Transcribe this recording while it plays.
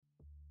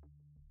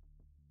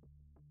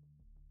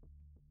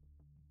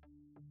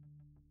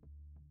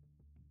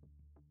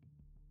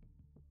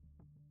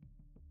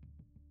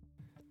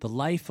The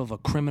life of a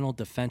criminal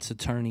defense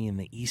attorney in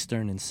the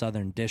Eastern and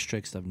Southern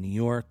districts of New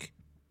York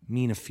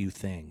mean a few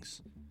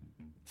things.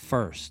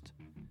 First,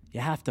 you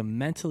have to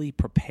mentally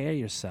prepare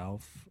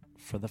yourself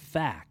for the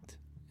fact,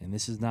 and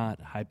this is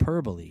not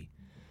hyperbole,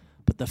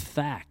 but the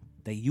fact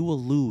that you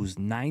will lose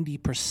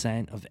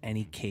 90% of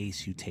any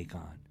case you take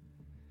on.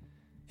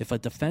 If a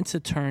defense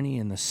attorney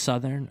in the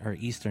Southern or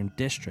Eastern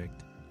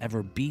District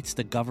ever beats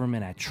the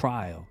government at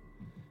trial,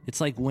 it's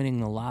like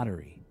winning the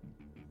lottery.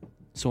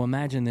 So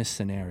imagine this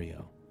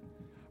scenario.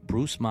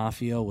 Bruce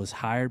Maffeo was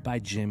hired by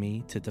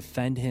Jimmy to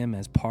defend him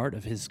as part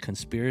of his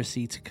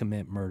conspiracy to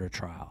commit murder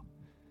trial.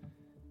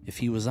 If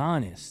he was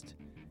honest,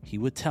 he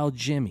would tell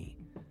Jimmy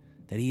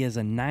that he has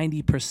a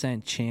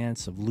 90%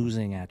 chance of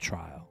losing at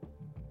trial.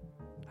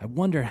 I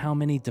wonder how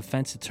many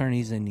defense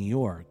attorneys in New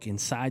York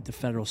inside the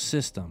federal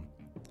system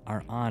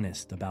are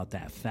honest about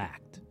that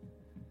fact.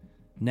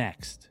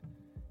 Next,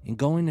 in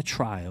going to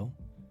trial,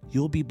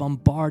 you'll be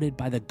bombarded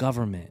by the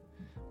government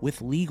with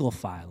legal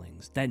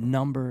filings that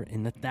number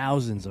in the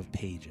thousands of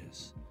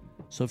pages.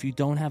 So if you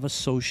don't have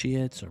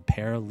associates or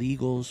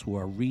paralegals who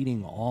are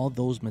reading all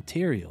those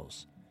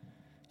materials,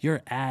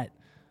 you're at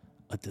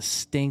a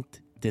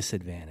distinct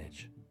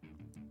disadvantage.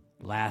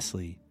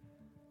 Lastly,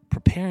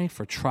 preparing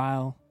for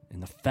trial in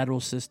the federal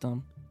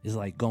system is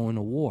like going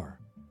to war.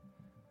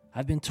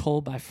 I've been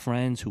told by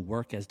friends who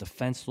work as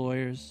defense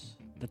lawyers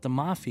that the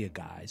mafia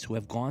guys who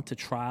have gone to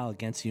trial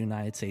against the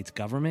United States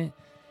government,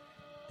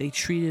 they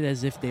treat it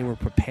as if they were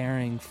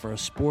preparing for a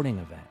sporting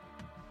event.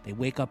 They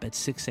wake up at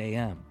 6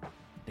 a.m.,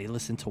 they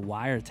listen to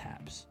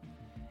wiretaps,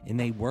 and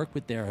they work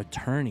with their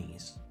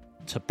attorneys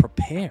to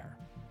prepare.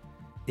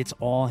 It's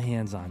all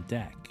hands on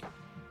deck.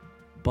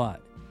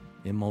 But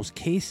in most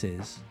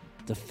cases,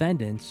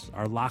 defendants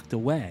are locked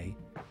away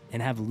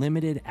and have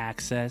limited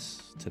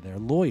access to their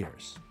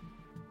lawyers,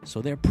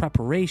 so their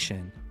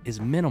preparation is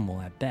minimal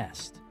at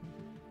best.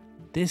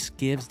 This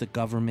gives the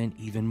government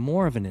even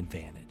more of an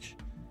advantage.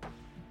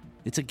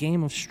 It's a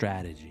game of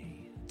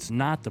strategy. It's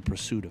not the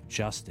pursuit of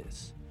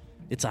justice.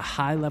 It's a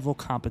high-level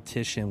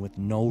competition with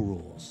no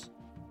rules.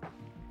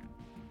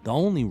 The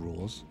only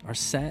rules are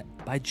set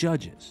by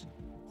judges,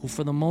 who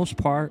for the most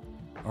part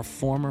are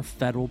former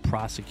federal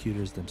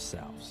prosecutors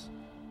themselves.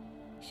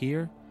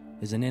 Here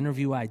is an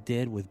interview I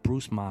did with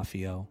Bruce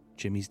Maffeo,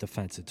 Jimmy's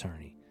defense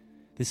attorney.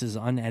 This is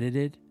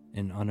unedited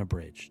and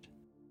unabridged.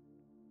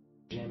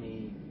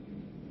 Jimmy,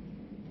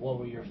 what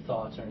were your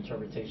thoughts or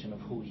interpretation of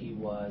who he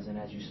was, and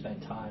as you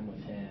spent time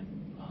with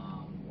him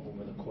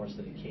over the course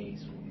of the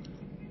case,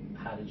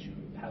 how did you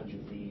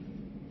leave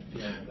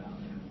feeling about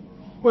him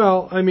overall?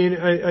 Well, I mean,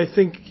 I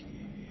think,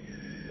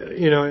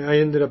 I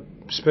ended up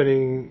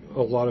spending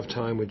a lot of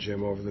time with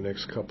Jim over the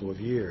next couple of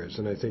years,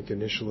 and I think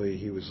initially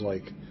he was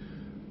like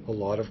a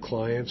lot of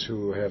clients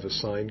who have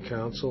assigned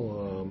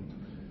counsel.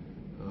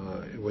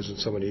 It wasn't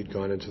someone he'd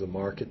gone into the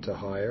market to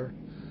hire,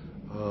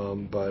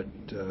 but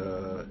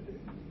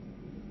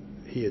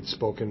he had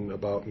spoken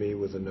about me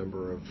with a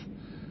number of,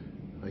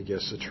 I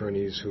guess,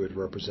 attorneys who had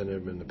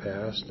represented him in the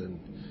past,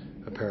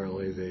 and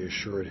apparently they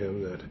assured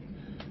him that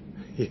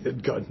he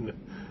had gotten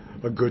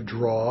a good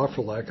draw,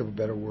 for lack of a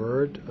better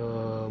word.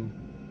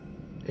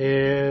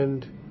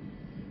 And,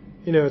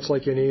 it's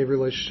like any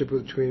relationship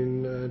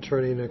between an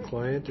attorney and a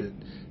client. It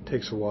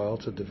takes a while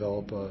to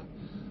develop a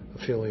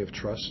feeling of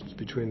trust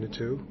between the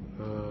two.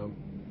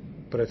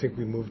 But I think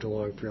we moved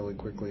along fairly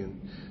quickly in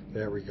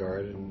that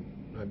regard, and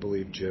I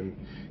believe Jim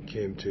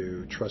came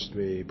to trust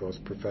me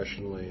both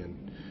professionally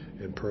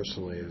and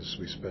personally as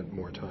we spent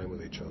more time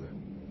with each other.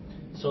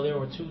 So there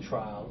were two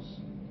trials.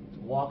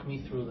 Walk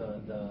me through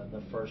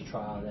the first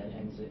trial that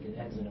ends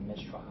in a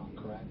mistrial,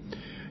 correct?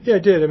 Yeah, I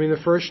did. I mean, the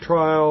first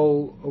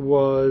trial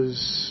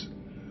was,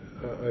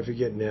 I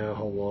forget now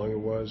how long it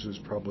was. It was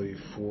probably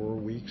 4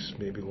 weeks,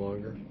 maybe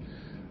longer.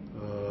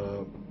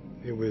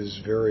 It was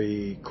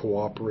very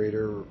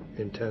cooperator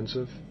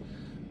intensive.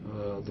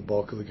 The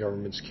bulk of the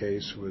government's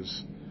case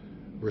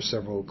were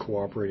several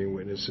cooperating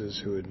witnesses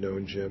who had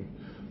known Jim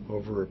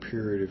over a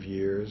period of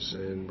years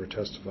and were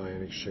testifying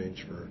in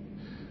exchange for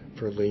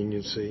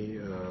leniency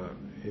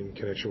in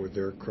connection with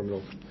their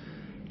criminal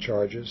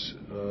charges.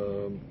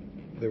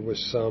 There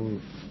was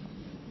some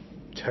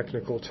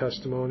technical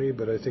testimony,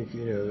 but I think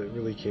it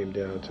really came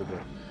down to the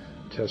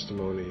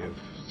testimony of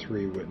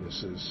 3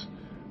 witnesses,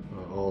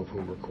 all of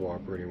whom were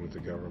cooperating with the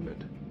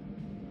government.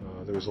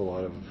 There was a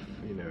lot of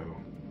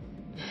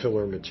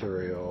filler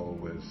material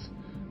with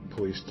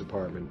police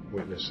department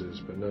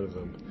witnesses, but none of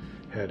them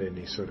had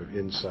any sort of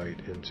insight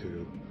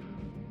into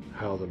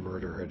how the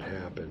murder had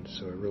happened.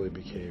 So it really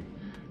became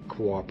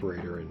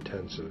cooperator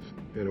intensive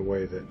in a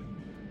way that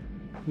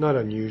not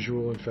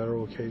unusual in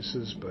federal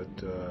cases, but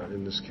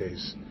in this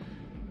case,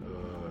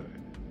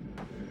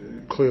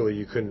 clearly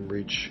you couldn't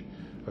reach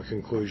a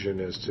conclusion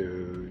as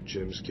to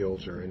Jim's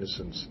guilt or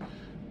innocence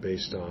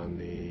based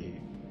on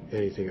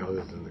anything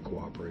other than the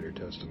cooperator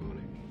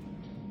testimony.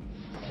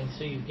 And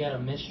so you get a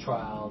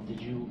mistrial.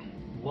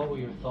 What were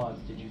your thoughts?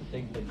 Did you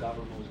think the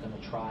government was going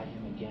to try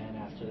him again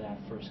after that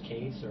first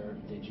case, or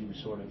did you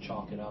sort of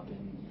chalk it up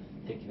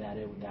and think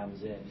that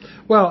was it?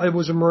 Well, it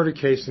was a murder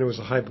case, and it was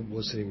a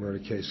high-publicity murder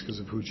case because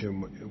of who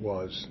Jim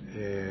was,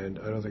 and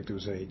I don't think there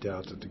was any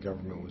doubt that the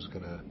government was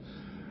going to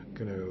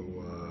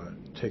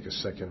take a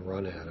second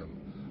run at him.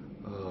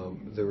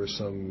 There were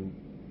some,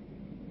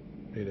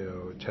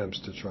 attempts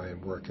to try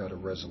and work out a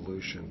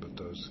resolution, but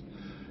those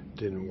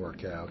didn't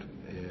work out,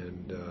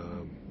 and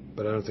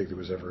but I don't think there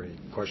was ever any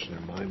question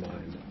in my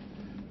mind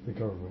the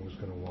government was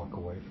going to walk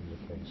away from the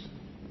case,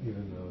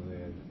 even though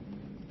they had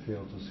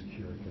failed to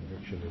secure a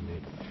conviction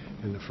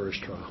in the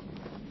first trial.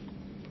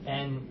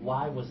 And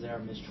why was there a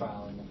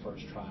mistrial in the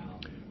first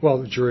trial?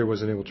 Well, the jury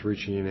wasn't able to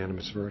reach a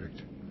unanimous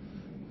verdict,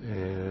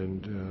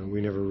 and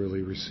we never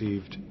really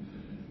received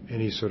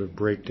any sort of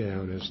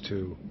breakdown as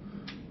to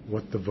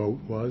what the vote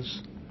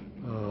was.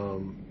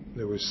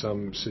 There was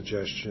some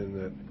suggestion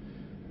that,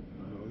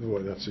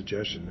 not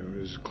suggestion, it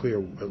was clear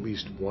at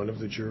least one of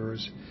the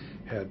jurors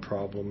had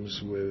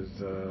problems with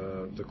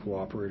the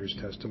cooperator's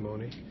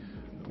testimony,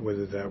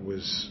 whether that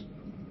was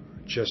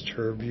just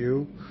her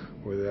view,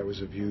 whether that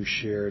was a view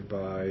shared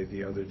by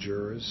the other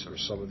jurors or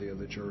some of the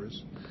other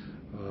jurors.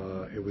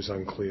 It was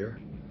unclear.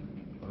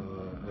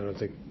 I don't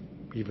think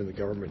even the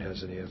government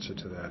has an answer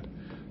to that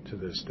to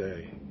this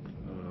day.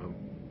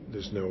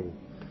 There's no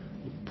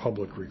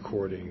public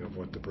recording of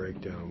what the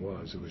breakdown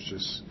was. It was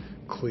just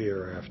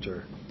clear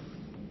after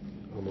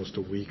almost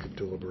a week of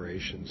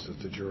deliberations that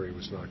the jury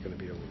was not going to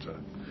be able to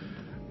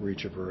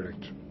reach a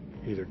verdict,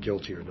 either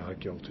guilty or not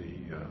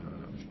guilty,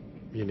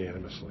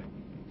 unanimously.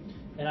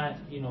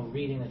 And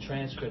reading the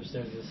transcripts,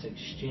 there's this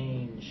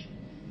exchange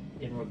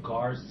in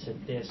regards to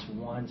this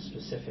one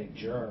specific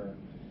juror.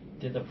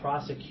 Did the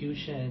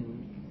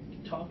prosecution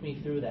talk me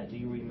through that? Do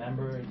you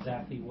remember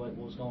exactly what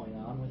was going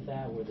on with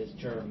that, where this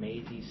juror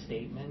made these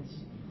statements?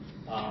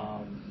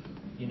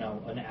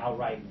 An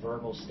outright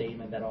verbal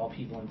statement that all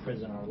people in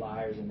prison are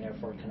liars and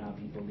therefore cannot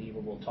be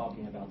believable,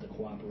 talking about the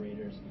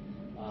cooperators.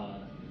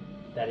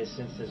 That is,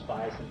 since this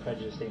bias and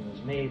prejudice statement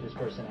was made, this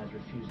person has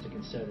refused to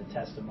consider the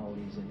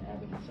testimonies and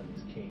evidence of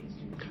his case.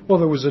 Well,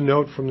 there was a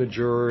note from the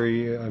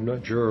jury. I'm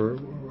not sure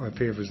if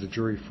it was the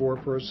jury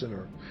foreperson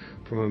or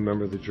from a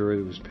member of the jury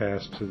that was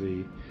passed to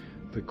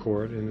the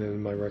court, and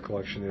then my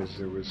recollection is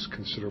there was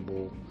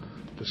considerable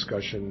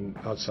discussion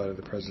outside of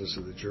the presence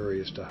of the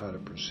jury as to how to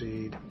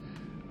proceed.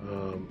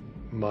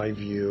 My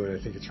view, and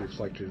I think it's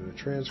reflected in the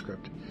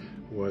transcript,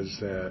 was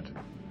that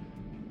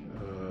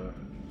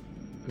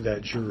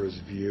that juror's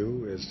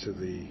view as to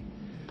the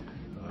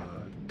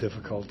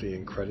difficulty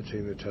in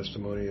crediting the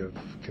testimony of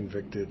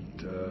convicted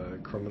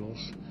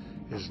criminals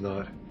is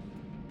not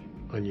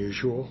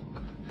unusual.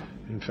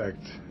 In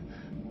fact,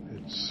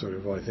 it's sort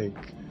of, I think,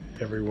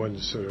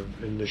 everyone's sort of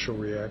initial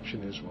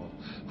reaction is, well,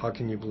 how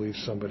can you believe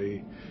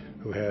somebody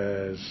who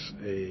has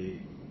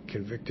a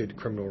convicted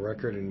criminal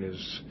record and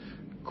is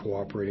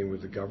cooperating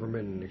with the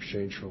government in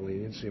exchange for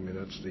leniency? I mean,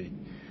 that's the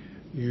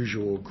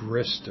usual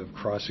grist of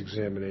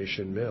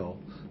cross-examination mill,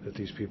 that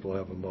these people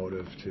have a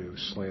motive to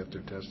slant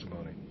their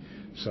testimony.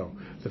 So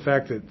the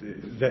fact that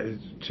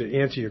to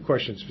answer your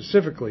question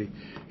specifically,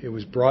 it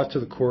was brought to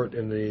the court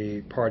and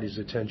the party's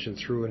attention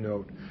through a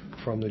note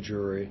from the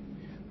jury.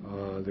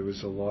 There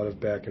was a lot of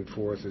back and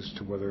forth as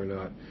to whether or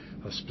not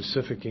a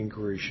specific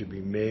inquiry should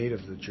be made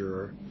of the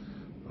juror.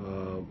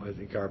 I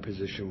think our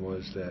position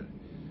was that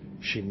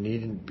she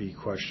needn't be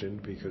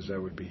questioned because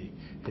that would be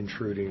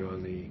intruding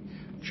on the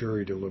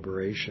jury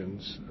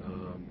deliberations.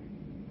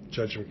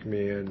 Judge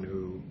McMahon,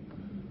 who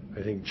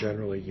I think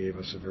generally gave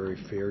us a very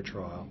fair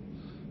trial,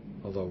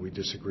 although we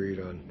disagreed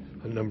on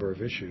a number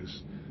of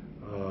issues,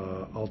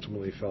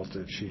 ultimately felt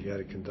that she had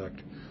to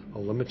conduct a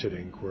limited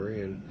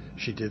inquiry, and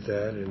she did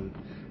that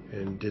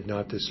and did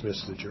not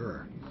dismiss the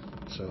juror.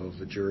 So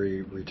the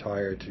jury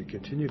retired to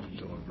continue to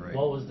deliberate.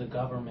 What was the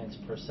government's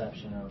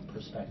perception or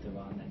perspective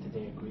on that? Did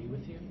they agree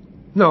with you?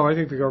 No, I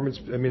think the government's,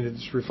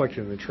 it's reflected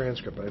in the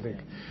transcript, but I think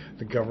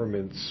the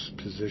government's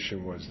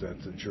position was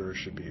that the juror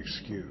should be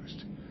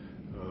excused.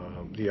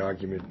 The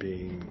argument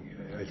being,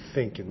 I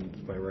think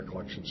in my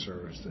recollection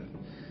serves, that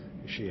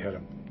she had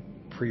a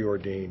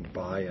preordained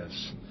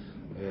bias,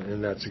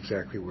 and that's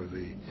exactly where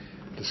the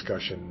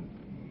discussion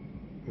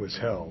was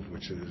held,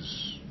 which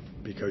is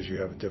because you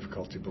have a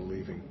difficulty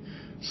believing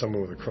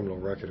someone with a criminal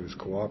record who's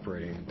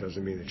cooperating, it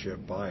doesn't mean that you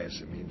have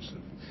bias. It means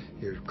that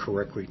you're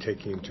correctly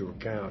taking into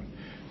account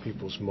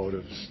people's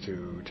motives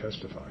to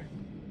testify.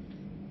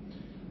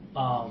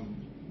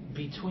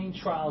 Between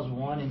trials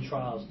 1 and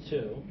trials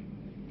 2,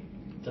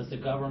 does the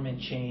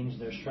government change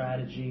their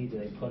strategy? Do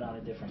they put on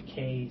a different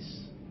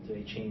case? Do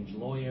they change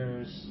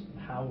lawyers?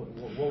 What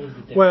was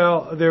the difference?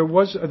 Well, there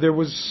was,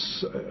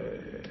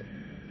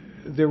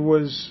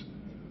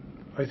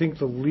 I think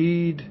the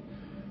lead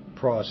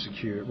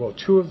prosecutor, well,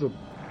 2 of the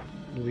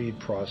lead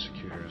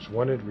prosecutors,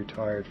 one had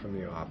retired from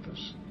the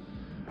office.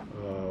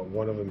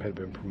 One of them had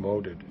been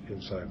promoted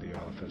inside the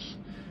office,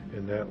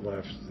 and that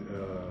left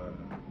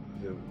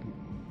the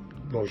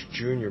most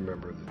junior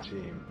member of the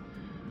team,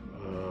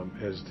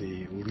 as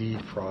the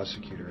lead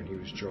prosecutor, and he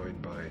was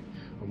joined by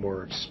a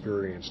more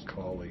experienced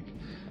colleague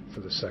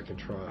for the second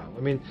trial.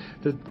 I mean,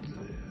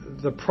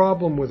 the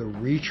problem with a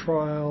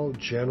retrial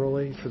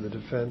generally for the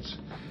defense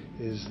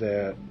is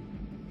that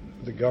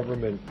the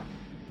government,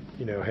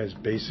 has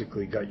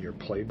basically got your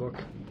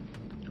playbook,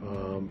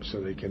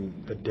 so they can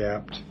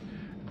adapt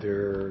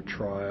their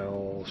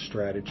trial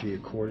strategy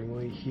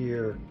accordingly.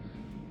 Here,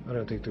 I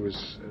don't think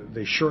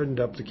they shortened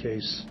up the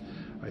case,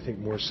 I think,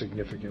 more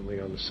significantly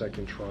on the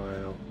second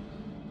trial.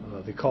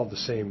 They called the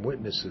same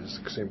witnesses,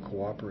 the same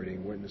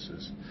cooperating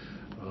witnesses,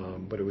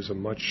 but it was a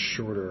much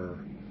shorter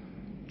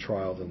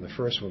trial than the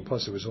first one.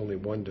 Plus, there was only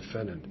one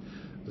defendant,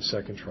 the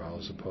second trial,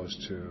 as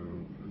opposed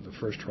to the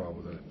first trial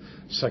with a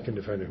second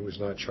defendant who was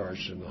not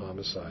charged in the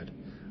homicide,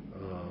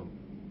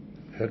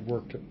 had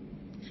worked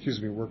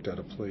out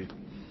a plea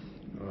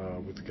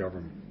with the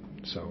government.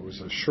 So it was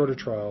a shorter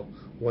trial,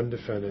 one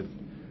defendant,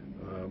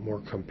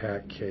 more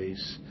compact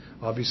case.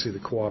 Obviously, the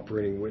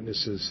cooperating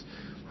witnesses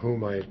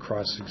whom I had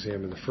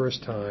cross-examined the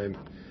first time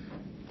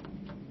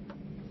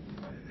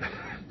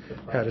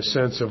had a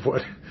sense of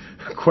what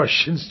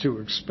questions to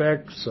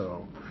expect.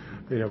 So,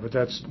 but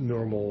that's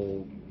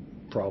normal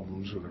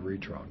problems with a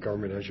retrial.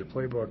 Government has your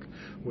playbook.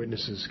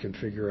 Witnesses can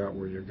figure out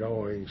where you're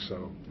going.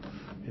 So,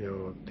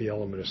 the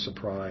element of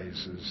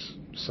surprise is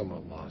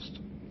somewhat lost.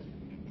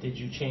 Did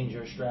you change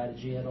your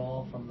strategy at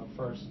all from the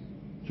first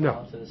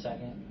trial to the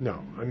second?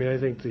 No. I mean, I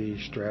think the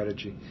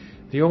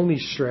only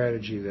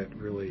strategy that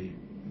really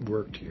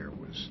worked here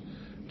was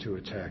to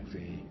attack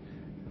the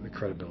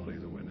credibility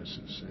of the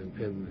witnesses.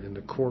 And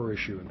the core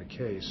issue in the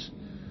case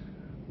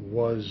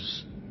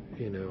was,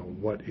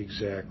 what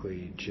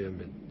exactly Jim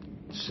had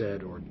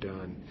said or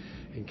done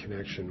in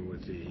connection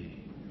with the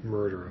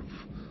murder of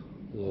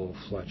Lowell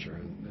Fletcher.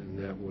 And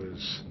that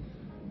was,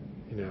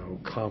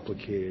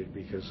 complicated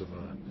because of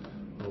a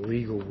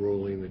legal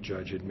ruling the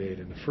judge had made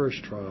in the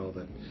first trial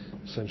that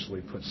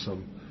essentially put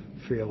some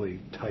fairly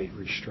tight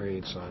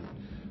restraints on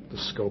the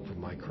scope of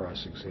my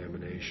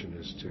cross-examination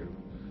as to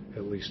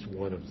at least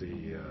one of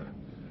the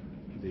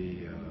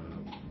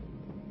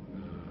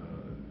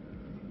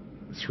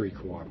three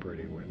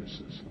cooperating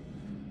witnesses.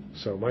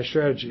 So my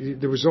strategy,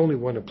 there was only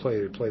one to play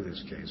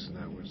this case, and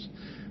that was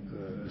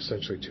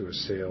essentially to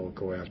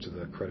go after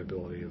the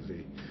credibility of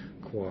the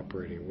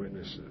cooperating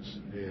witnesses.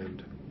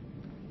 And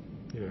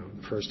the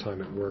first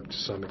time it worked to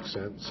some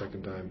extent, the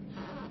second time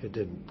it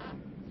didn't.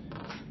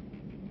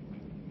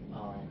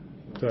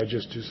 Did I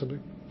just do something?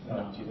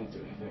 No. You didn't do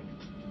anything.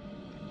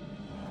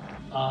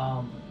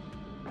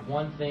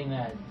 One thing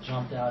that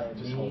jumped out at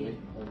Just me,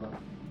 hold on.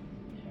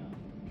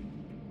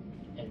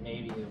 and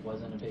maybe it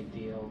wasn't a big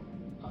deal,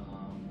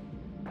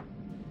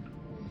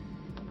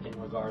 in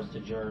regards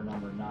to juror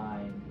number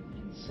 9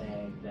 and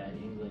saying that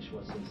English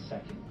was his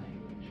second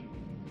language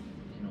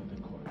in open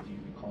court. Do you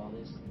recall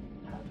this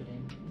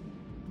happening?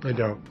 I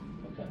don't.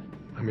 Okay.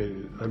 I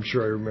mean, I'm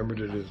sure I remembered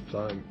it at the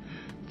time.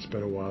 It's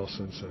been a while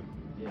since then.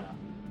 Yeah.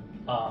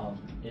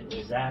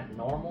 Is that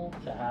normal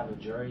to have a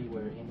jury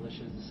where English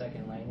is the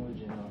second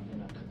language in a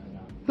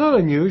Not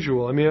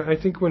unusual. I mean, I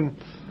think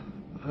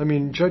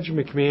Judge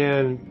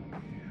McMahon,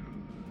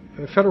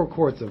 in federal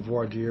court, the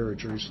voir dire or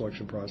jury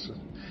selection process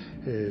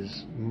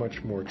is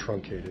much more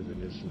truncated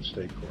than it is in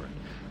state court.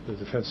 The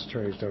defense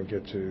attorneys don't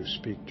get to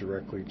speak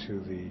directly to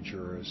the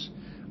jurors.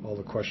 All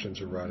the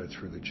questions are routed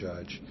through the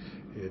judge.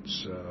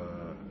 It's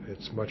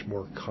much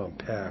more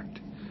compact.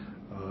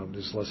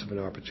 There's less of an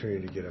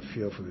opportunity to get a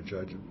feel for the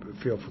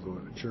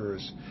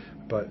jurors,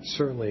 but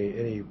certainly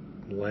any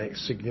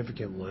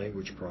significant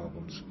language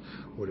problems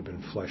would have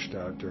been fleshed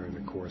out during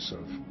the course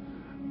of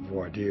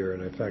voir dire.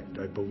 And in fact,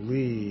 I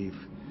believe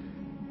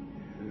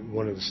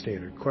one of the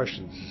standard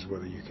questions is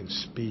whether you can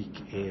speak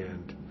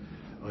and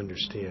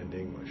understand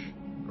English,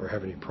 or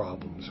have any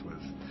problems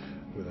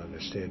with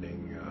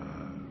understanding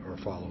or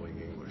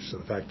following English. So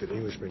the fact that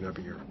English may not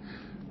be your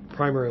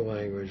primary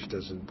language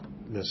doesn't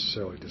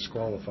necessarily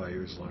disqualify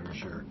you as long as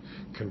you're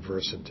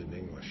conversant in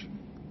English.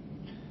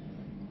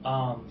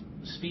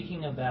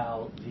 Speaking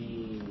about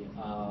the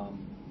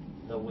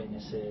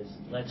witnesses,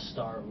 let's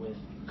start with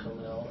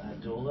Khalil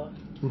Abdullah,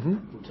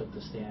 who took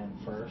the stand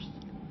first.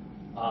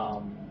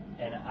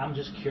 And I'm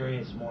just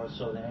curious, more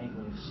so than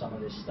anything, with some of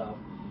this stuff.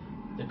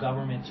 The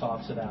government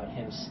talks about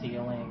him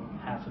stealing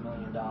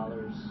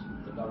 $500,000.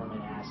 The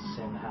government asks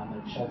him how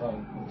much. Hold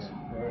on.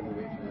 We're going to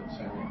wait for that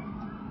sound.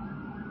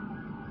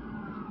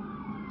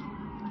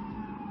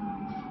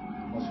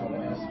 I just want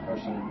to ask the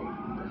question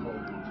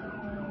before.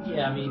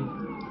 Yeah, I mean,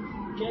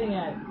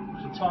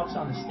 he talks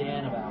on the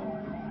stand about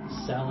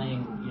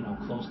selling,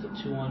 close to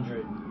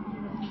 200,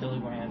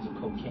 kilograms of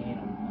cocaine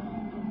a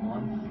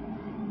month,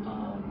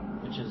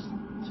 which is,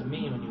 to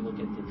me, when you look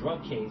at the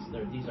drug case,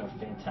 these are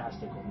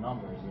fantastical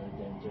numbers.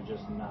 They're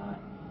just not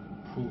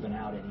proven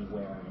out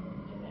anywhere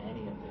in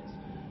any of this.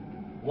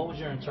 What was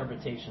your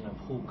interpretation of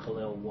who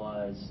Khalil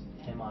was,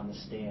 him on the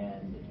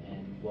stand,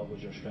 and what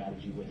was your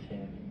strategy with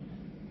him?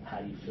 How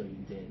do you feel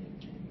you did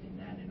in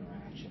that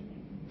interaction?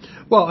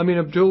 Well, I mean,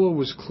 Abdullah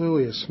was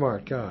clearly a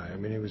smart guy. I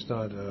mean, he was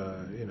not,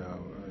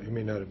 He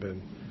may not have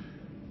been,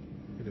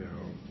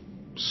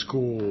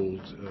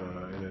 schooled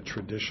in a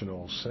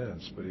traditional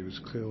sense, but he was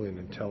clearly an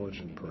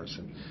intelligent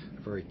person,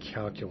 a very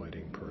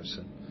calculating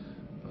person,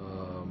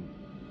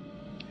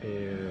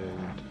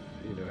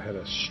 and had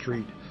a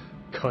street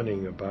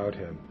cunning about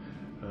him.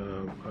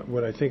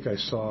 What I think I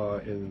saw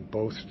in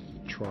both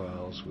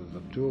trials with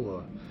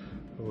Abdullah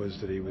was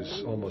that he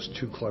was almost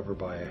too clever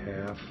by a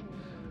half,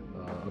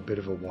 a bit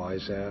of a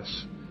wise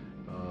ass,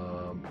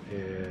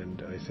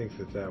 and I think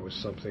that was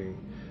something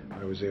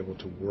I was able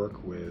to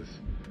work with,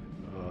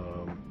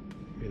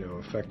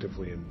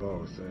 effectively in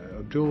both.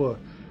 Abdullah,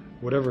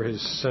 whatever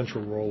his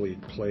central role he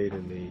played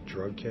in the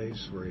drug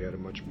case, where he had a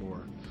much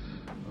more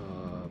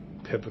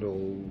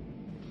pivotal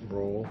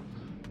role,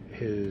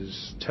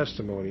 his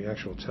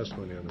actual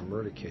testimony on the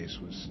murder case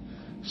was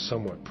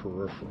somewhat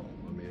peripheral.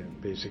 I mean,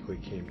 it basically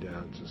came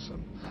down to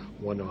some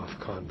one-off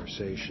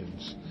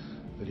conversations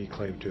that he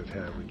claimed to have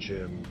had with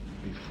Jim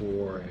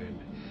before and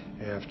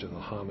after the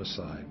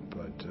homicide.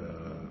 But,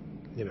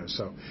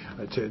 so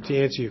to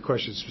answer your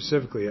question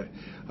specifically,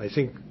 I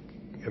think,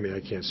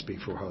 I can't speak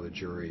for how the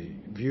jury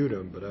viewed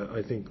him, but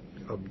I think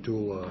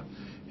Abdullah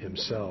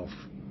himself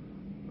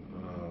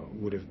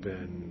would have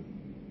been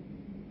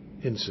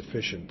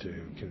insufficient to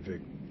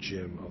convict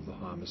Jim of the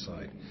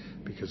homicide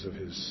because of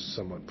his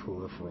somewhat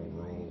peripheral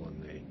role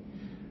in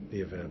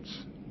the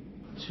events.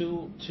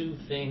 Two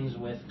things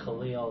with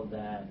Khalil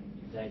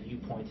that you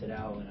pointed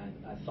out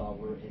and I thought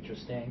were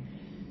interesting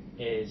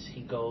is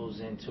he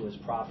goes into his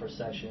proffer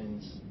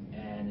sessions,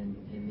 and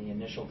in the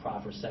initial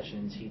proffer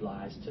sessions he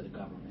lies to the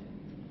government.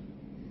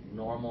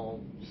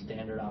 Normal,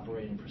 standard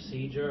operating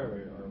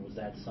procedure, or was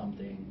that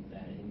something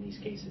that in these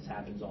cases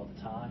happens all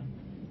the time?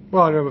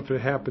 Well, I don't know if it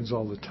happens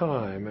all the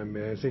time.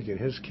 I think in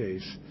his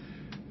case,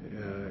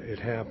 it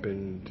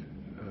happened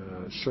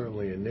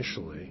certainly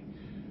initially,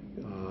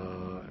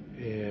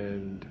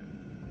 and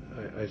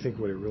I think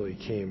what it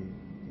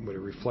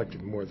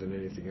reflected more than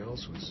anything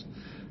else was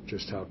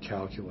just how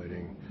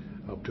calculating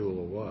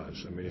Abdullah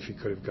was. If he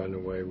could have gotten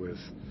away with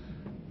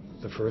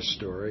the first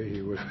story,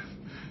 he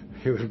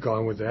would have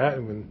gone with that,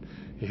 and when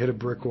he hit a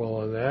brick wall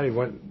on that, he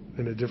went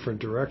in a different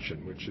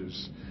direction, which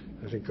is,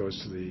 I think,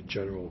 goes to the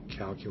general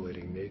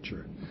calculating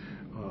nature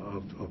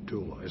of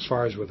Abdullah. As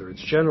far as whether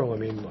it's general,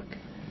 look,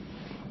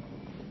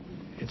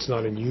 it's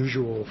not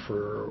unusual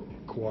for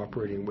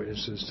cooperating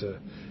witnesses to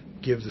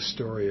give the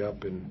story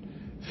up in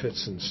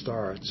fits and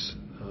starts.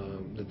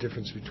 The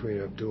difference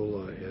between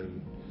Abdullah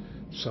and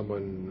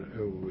someone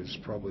who is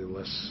probably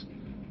less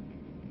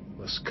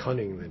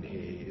cunning than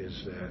he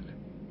is that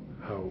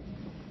how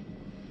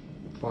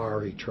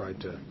far he tried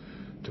to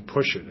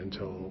push it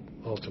until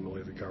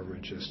ultimately the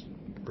government just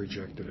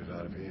rejected it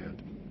out of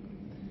hand.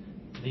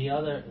 The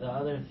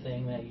other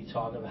thing that you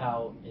talk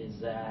about is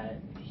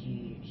that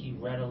he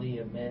readily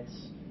admits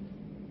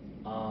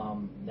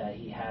that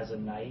he has a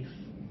knife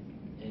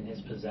in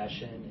his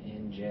possession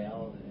in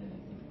jail,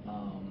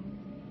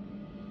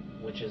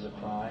 which is a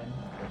crime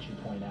that you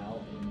point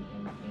out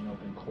in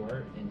open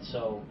court. And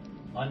so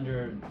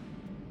under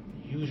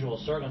usual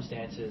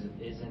circumstances,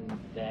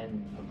 isn't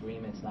then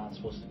agreements not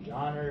supposed to be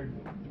honored?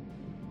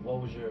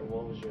 What was your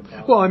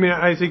problem? Well,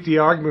 I think the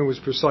argument was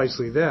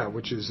precisely that,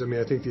 which is,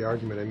 I think the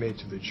argument I made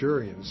to the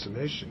jury in the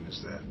summation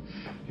is that,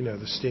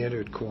 the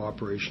standard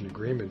cooperation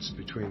agreements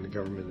between the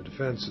government and the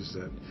defense is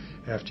that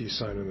after you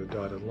sign on the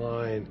dotted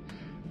line,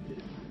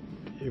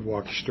 you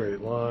walk a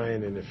straight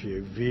line, and if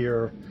you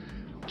veer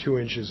 2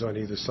 inches on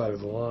either side of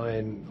the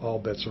line, all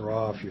bets are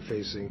off. You're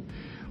facing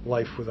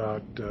life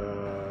without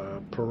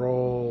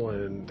parole,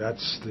 and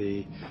that's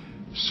the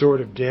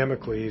sword of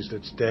Damocles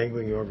that's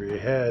dangling over your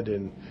head,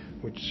 and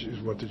which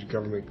is what the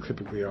government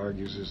typically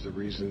argues is the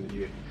reason that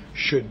you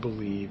should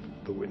believe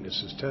the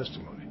witness's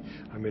testimony.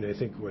 I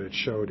think what it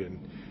showed in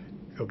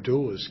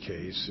Abdullah's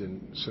case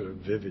in sort of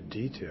vivid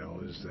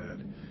detail is that,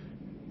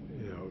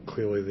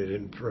 clearly they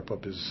didn't rip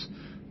up his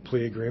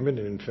plea agreement,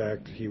 and in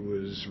fact he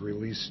was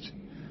released.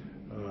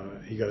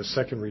 He got a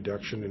second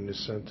reduction in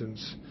his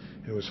sentence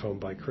and was home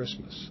by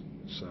Christmas.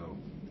 So,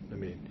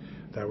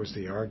 that was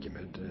the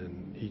argument,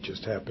 and he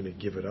just happened to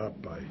give it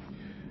up by,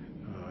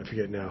 I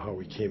forget now how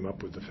we came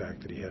up with the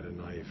fact that he had a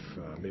knife.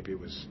 Maybe it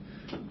was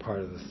part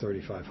of the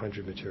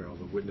 3500 material,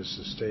 the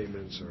witness's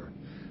statements, or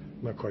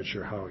I'm not quite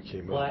sure how it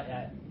came up.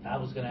 Well, I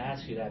was going to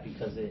ask you that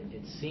because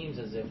it seems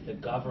as if the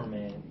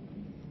government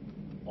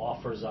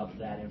offers up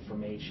that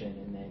information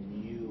and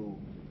then you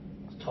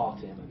talk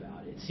to him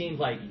about it. It seemed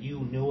like you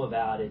knew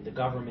about it, the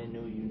government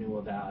knew you knew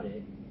about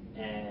it,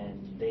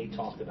 and they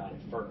talked about it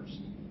first,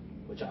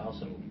 which I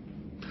also...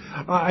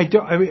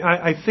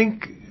 I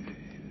think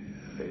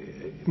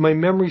my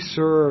memory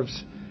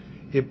serves,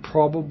 it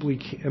probably...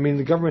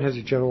 the government has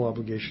a general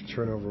obligation to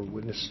turn over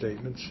witness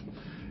statements,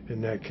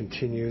 and that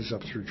continues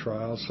up through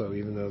trial, so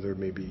even though there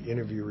may be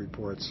interview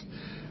reports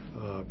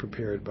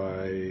prepared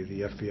by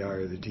the FBI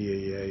or the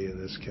DEA in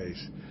this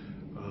case,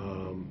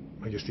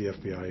 I guess the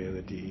FBI and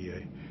the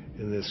DEA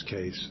in this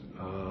case,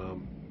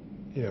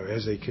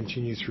 as they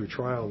continue through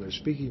trial and they're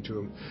speaking to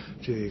him,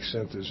 to the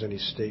extent there's any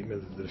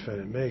statement that the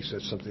defendant makes,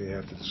 that's something they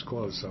have to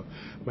disclose. So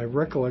my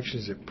recollection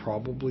is it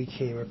probably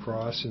came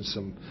across in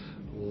some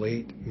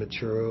late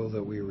material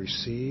that we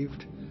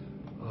received,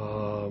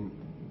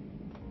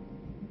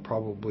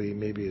 probably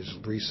maybe as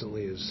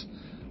recently as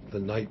the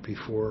night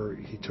before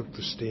he took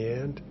the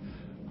stand.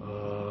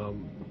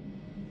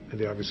 And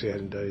they obviously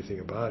hadn't done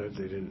anything about it.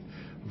 They didn't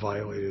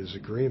violate his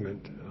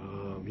agreement.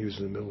 He was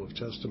in the middle of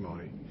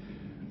testimony.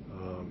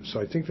 So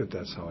I think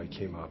that's how I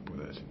came up with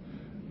it.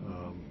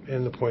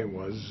 And the point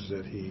was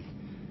that he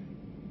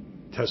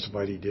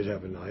testified he did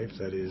have a knife.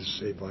 That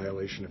is a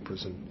violation of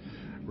prison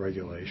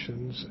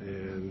regulations.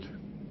 And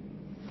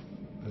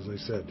as I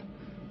said,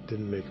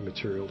 didn't make a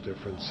material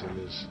difference in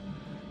his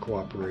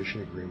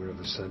cooperation agreement or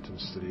the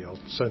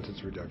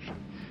sentence reduction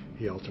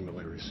he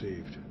ultimately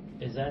received.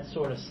 Is that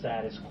sort of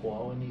status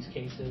quo in these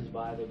cases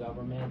by the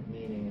government?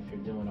 Meaning if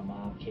you're doing a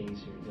mob case,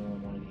 you're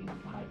doing one of these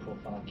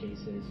high-profile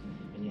cases,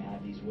 and you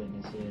have these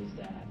witnesses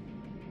that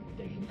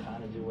they can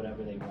kind of do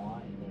whatever they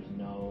want, and there's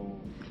no...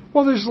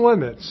 Well, there's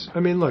limits. I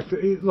mean,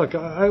 look,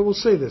 I will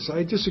say this.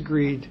 I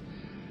disagreed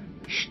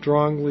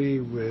strongly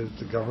with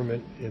the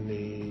government in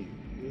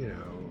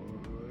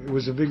it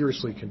was a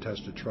vigorously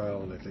contested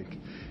trial, and I think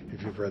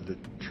if you've read the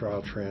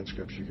trial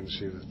transcripts, you can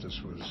see that this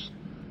was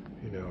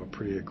a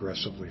pretty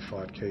aggressively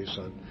fought case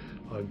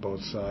on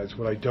both sides.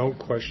 What I don't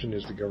question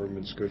is the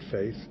government's good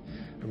faith.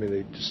 I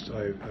mean,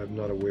 I'm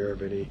not aware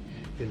of any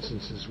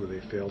instances where they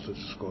failed to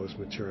disclose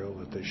material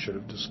that they should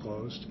have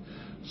disclosed.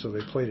 So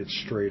they played it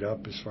straight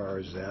up as far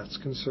as that's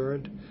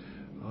concerned.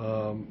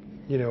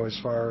 As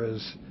far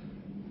as,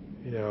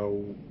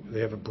 they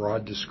have a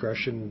broad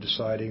discretion in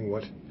deciding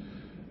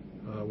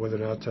whether or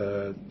not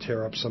to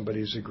tear up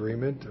somebody's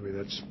agreement. I mean,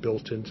 that's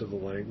built into the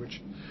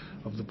language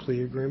of the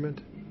plea agreement.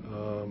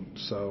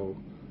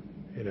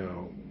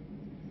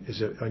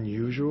 Is it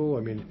unusual?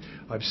 I mean,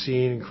 I've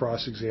seen and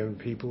cross-examined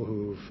people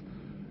who've,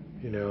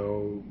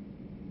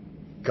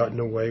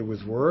 gotten away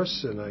with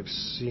worse, and I've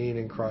seen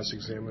and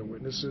cross-examined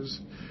witnesses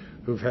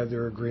who've had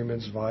their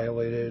agreements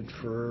violated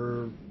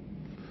for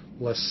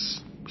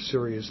less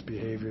serious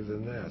behavior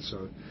than that.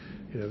 So,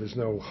 there's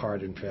no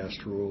hard and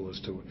fast rule as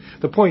to...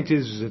 The point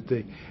is that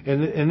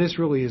and this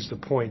really is the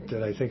point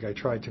that I think I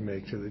tried to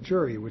make to the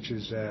jury, which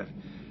is that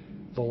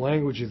the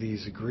language of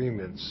these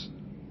agreements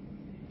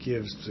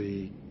gives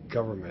the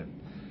government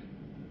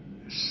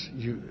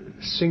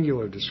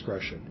singular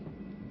discretion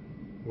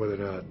whether or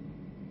not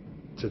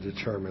to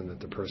determine that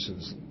the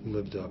person's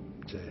lived up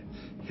to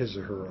his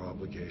or her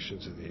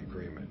obligations of the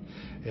agreement.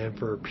 And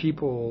for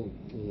people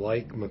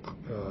like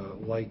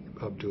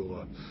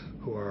Abdullah,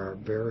 who are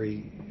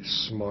very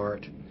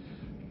smart,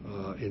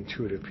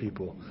 intuitive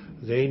people,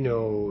 they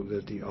know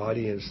that the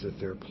audience that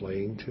they're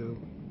playing to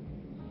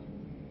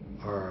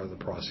are the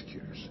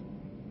prosecutors.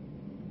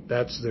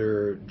 That's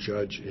their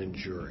judge and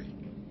jury.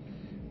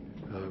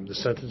 The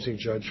sentencing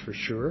judge for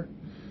sure,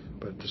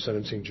 but the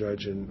sentencing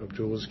judge in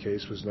Abdullah's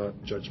case was not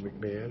Judge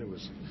McMahon. It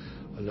was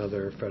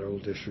another federal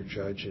district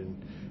judge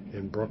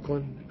in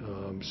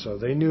Brooklyn. So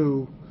they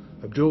knew,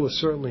 Abdullah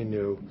certainly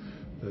knew,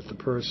 that the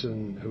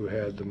person who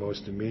had the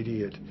most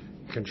immediate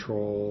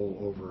control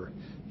over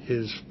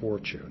his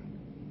fortune,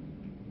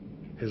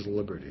 his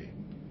liberty,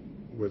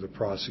 were the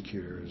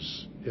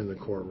prosecutors in the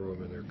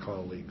courtroom and their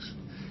colleagues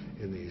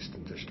in the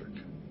Eastern District.